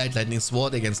Easterlight, Lightning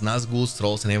Sword against Nazgûl,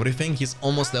 Trolls and everything. He's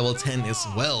almost level 10 as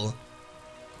well.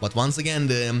 But once again,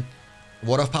 the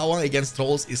Word of Power against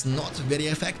Trolls is not very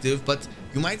effective, but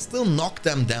you might still knock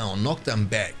them down, knock them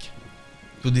back.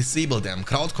 To disable them,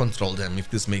 crowd control them, if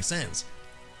this makes sense.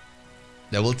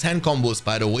 Level 10 combos,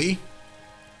 by the way.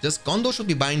 Just Gondor should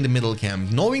be buying the middle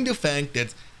camp, knowing the fact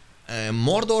that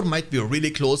Mordor might be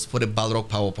really close for the Balrog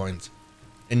power point.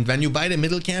 And when you buy the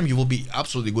middle camp, you will be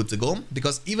absolutely good to go,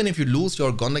 because even if you lose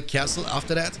your Gondor castle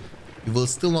after that, you will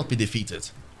still not be defeated.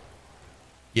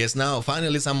 Yes, now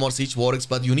finally some more siege warriors,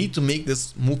 but you need to make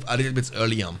this move a little bit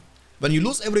earlier. When you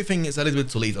lose everything, it's a little bit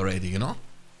too late already, you know?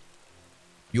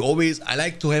 I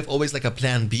like to have always like a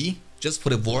plan B, just for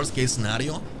the worst case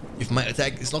scenario. If my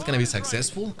attack is not gonna be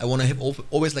successful, I wanna have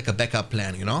always like a backup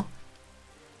plan, you know?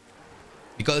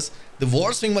 Because the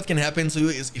worst thing what can happen to you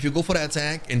is if you go for the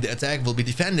attack and the attack will be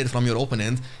defended from your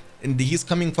opponent and he's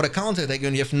coming for a counter attack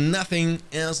and you have nothing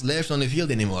else left on the field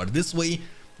anymore. This way,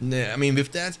 I mean,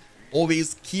 with that,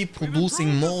 always keep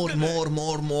producing more,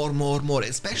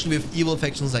 especially with evil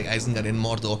factions like Isengard and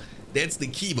Mordor. That's the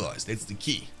key, boys, that's the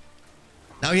key.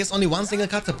 Now he has only one single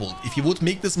catapult. If he would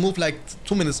make this move like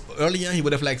 2 minutes earlier, he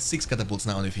would have like 6 catapults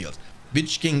now on the field.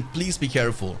 Witch King, please be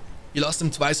careful. He lost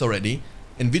him twice already.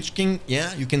 And Witch King,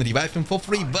 yeah, you can revive him for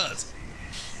free, but...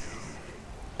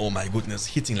 oh my goodness,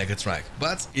 hitting like a truck.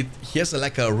 But he has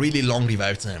like a really long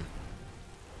revive time.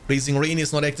 Freezing Rain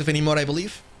is not active anymore, I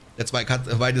believe. That's why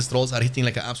the trolls are hitting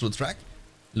like an absolute truck.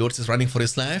 Lords is running for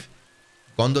his life.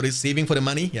 Gondor is saving for the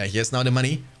money. Yeah, he has now the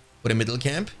money for the middle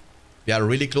camp. We are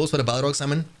really close for the Balrog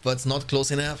summon, but it's not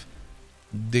close enough.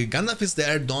 The Gandalf is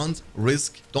there, don't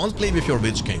play with your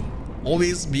Witch King.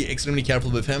 Always be extremely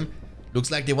careful with him. Looks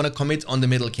like they want to commit on the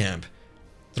middle camp.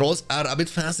 Trolls are a bit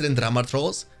faster than Drama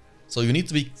Trolls, so you need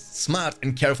to be smart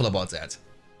and careful about that.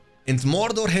 And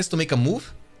Mordor has to make a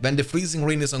move when the Freezing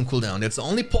Rain is on cooldown. That's the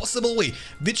only possible way.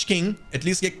 Witch King, at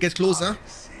least get closer.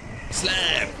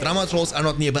 Slap! Drama Trolls are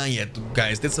not nearby yet,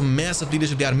 guys. That's a massive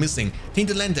leadership they are missing.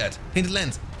 Tainted Land dead. Tainted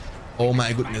Land. Oh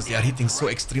my goodness, they are hitting so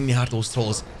extremely hard, those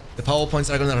trolls. The power points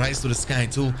are gonna rise to the sky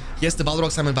too. He has the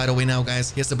Balrog summon, by the way, now,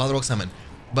 guys. He has the Balrog summon.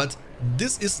 But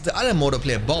this is the other Mordor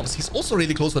player, Bobs. He's also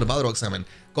really close for the Balrog summon.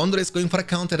 Gondor is going for a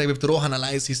counter with the Rohan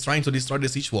allies. He's trying to destroy the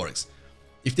siege works.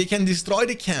 If they can destroy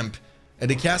the camp,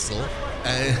 the castle,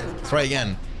 try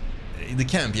again. The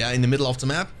camp, yeah, in the middle of the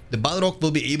map, the Balrog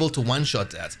will be able to one-shot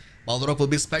that. Balrog will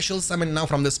be special summoned now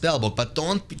from the spellbook, but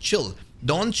don't be chill.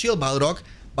 Don't chill, Balrog.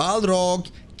 Balrog,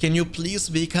 can you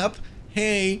please wake up?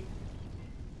 Hey.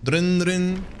 Drin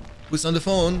drin. Who's on the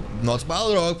phone? Not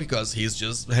Balrog, because he's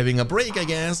just having a break, I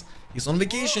guess. He's on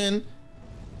vacation.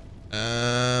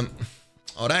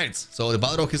 Alright, so the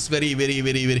Balrog is very...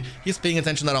 he's paying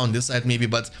attention around this side maybe,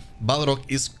 but Balrog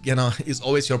is, you know, is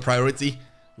always your priority.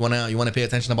 You wanna pay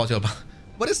attention about your...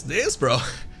 What is this, bro?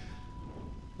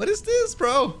 What is this,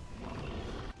 bro?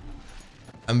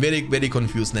 I'm very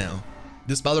confused now.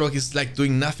 This Balrog is like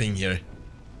doing nothing here.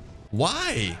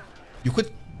 Why? You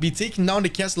could be taking down the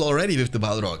castle already with the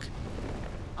Balrog.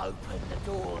 Open the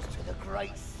doors to the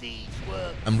great siege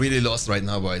work. I'm really lost right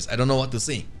now, boys. I don't know what to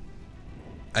say.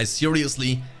 I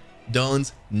seriously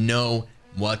don't know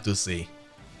what to say.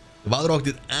 The Balrog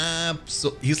did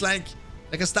he's like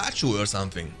like a statue or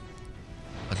something.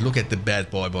 But look at the bad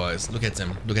boy, boys. Look at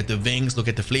them. Look at the wings. Look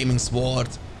at the flaming sword.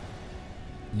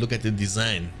 Look at the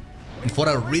design. And for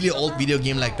a really old video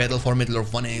game like Battle for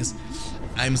Middle-earth 1As,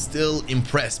 I'm still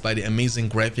impressed by the amazing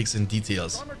graphics and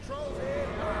details.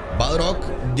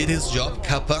 Balrog did his job,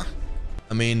 Kappa.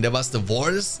 I mean, that was the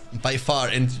worst by far,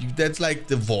 and that's like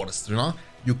the worst, you know?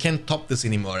 You can't top this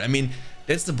anymore. I mean,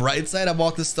 that's the bright side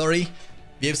about the story.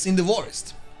 We have seen the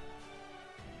worst.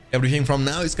 Everything from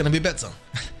now is gonna be better.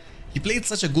 He played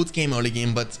such a good game early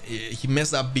game, but he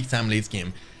messed up big time late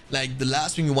game. Like, the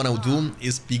last thing you want to do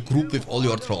is be grouped with all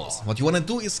your trolls. What you want to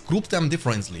do is group them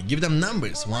differently. Give them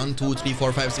numbers, 1, 2, 3,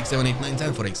 4, 5, 6, 7, 8, 9,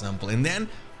 10, for example. And then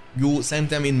you send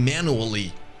them in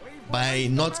manually by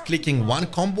not clicking one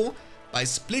combo, by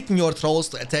splitting your trolls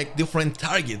to attack different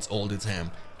targets all the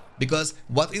time. Because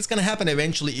what is gonna happen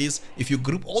eventually is, if you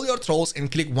group all your trolls and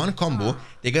click one combo,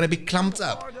 they're gonna be clumped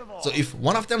up. So if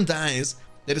one of them dies,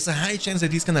 there is a high chance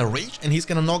that he's gonna rage and he's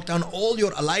gonna knock down all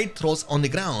your allied trolls on the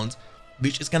ground,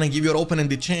 which is gonna give your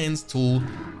opponent the chance to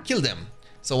kill them.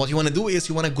 So what you wanna do is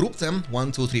you wanna group them,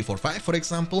 1, 2, 3, 4, 5, for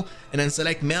example, and then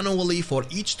select manually for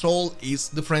each troll is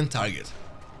different target.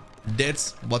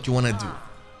 That's what you wanna do.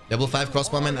 Level 5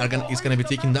 crossbowman is gonna be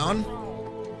taken down.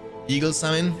 Eagle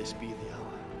summon.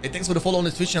 Hey, thanks for the follow on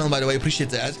the Twitch channel, by the way, appreciate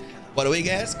that. By the way,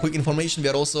 guys, quick information, we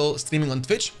are also streaming on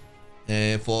Twitch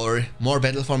for more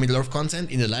Battle for Middle-earth content.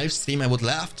 In the live stream, I would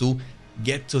love to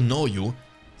get to know you.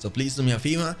 So please do me a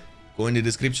favor, go in the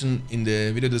description, in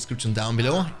the video description down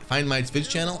below, find my Twitch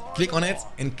channel, click on it,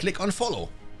 and click on follow.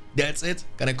 That's it.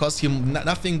 Gonna cost you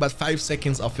nothing but 5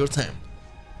 seconds of your time.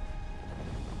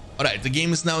 Alright, the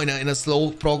game is now in a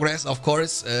slow progress, of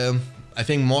course. I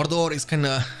think Mordor is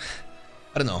kinda...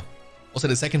 I don't know. Also,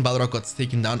 the second Balrog got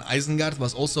taken down. Isengard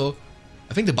was also...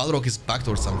 I think the Balrog is bugged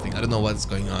or something. I don't know what's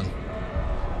going on.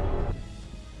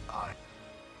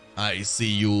 I see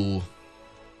you.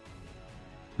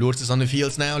 Lourdes is on the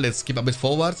fields now. Let's skip a bit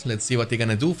forward. Let's see what they're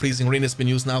gonna do. Freezing Rain has been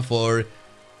used now for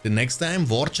the next time.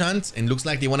 War Chant. And looks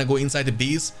like they wanna go inside the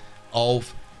base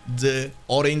of the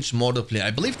orange Mordor player.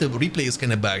 I believe the replay is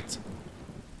kinda bugged.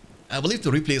 Yeah,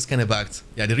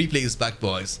 the replay is bugged,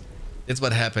 boys. That's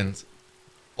what happened.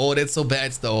 Oh, that's so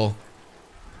bad, though.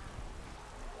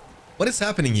 What is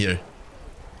happening here?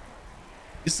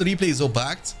 Is the replay so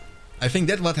bugged? I think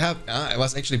that what happened. I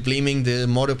was actually blaming the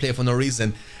Mordor player for no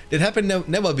reason. That happened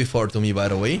never before to me, by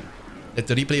the way. That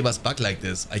the replay was bugged like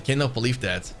this. I cannot believe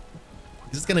that.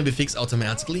 Is it gonna be fixed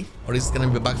automatically? Or is it gonna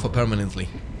be bugged for permanently?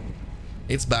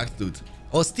 It's bugged, dude.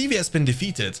 Oh, Stevie has been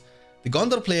defeated. The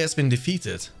Gondor player has been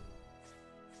defeated.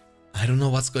 I don't know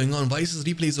what's going on. Why is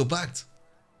this replay so bugged?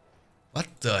 What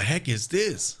the heck is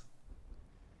this?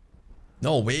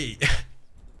 No way.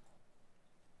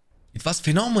 It was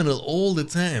phenomenal all the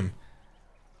time.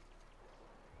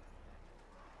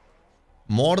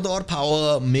 Mordor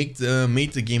power made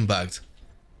the game bugged.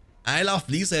 I Love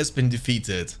Lisa has been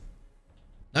defeated.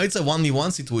 Now it's a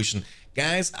 1v1 situation.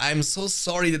 Guys, I'm so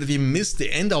sorry that we missed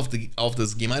the end of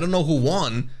this game. I don't know who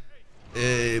won.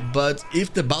 But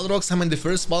if the Balrog summon, the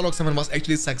first Balrog summon was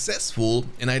actually successful,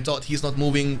 and I thought he's not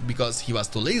moving because he was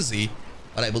too lazy,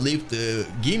 but I believe the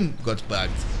game got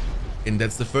bugged. And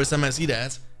that's the first time I see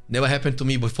that. Never happened to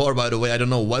me before, by the way. I don't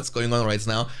know what's going on right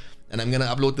now. And I'm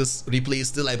gonna upload this replay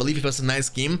still. I believe it was a nice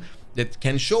game that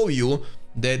can show you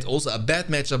that also a bad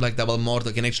matchup like Double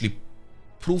Mordor can actually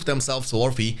prove themselves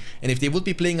worthy. And if they would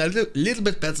be playing a little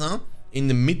bit better in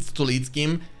the mid to late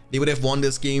game, they would have won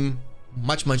this game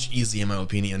much easier, in my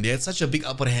opinion. They had such a big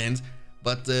upper hand,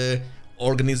 but the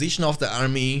organization of the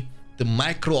army, the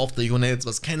micro of the units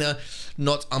was kinda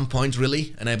not on point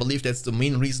really, and I believe that's the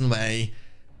main reason why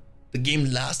the game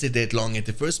lasted that long at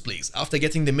the first place. After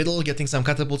getting the middle, getting some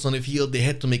catapults on the field, they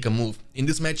had to make a move. In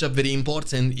this matchup, very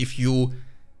important, if you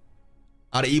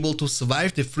are able to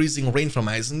survive the freezing rain from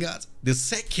Isengard, the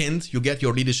second you get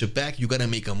your leadership back, you gotta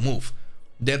make a move.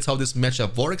 That's how this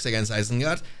matchup works against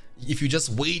Isengard. If you just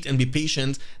wait and be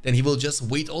patient, then he will just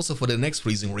wait also for the next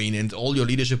freezing rain, and all your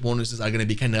leadership bonuses are gonna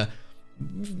be kinda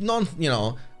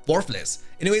worthless.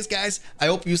 Anyways, guys, I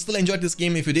hope you still enjoyed this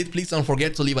game. If you did, please don't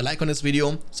forget to leave a like on this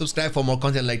video, subscribe for more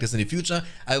content like this in the future.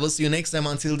 I will see you next time.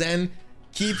 Until then,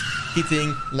 keep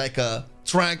hitting like a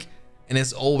truck, and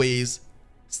as always,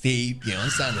 stay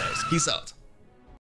beyond standards. Peace out.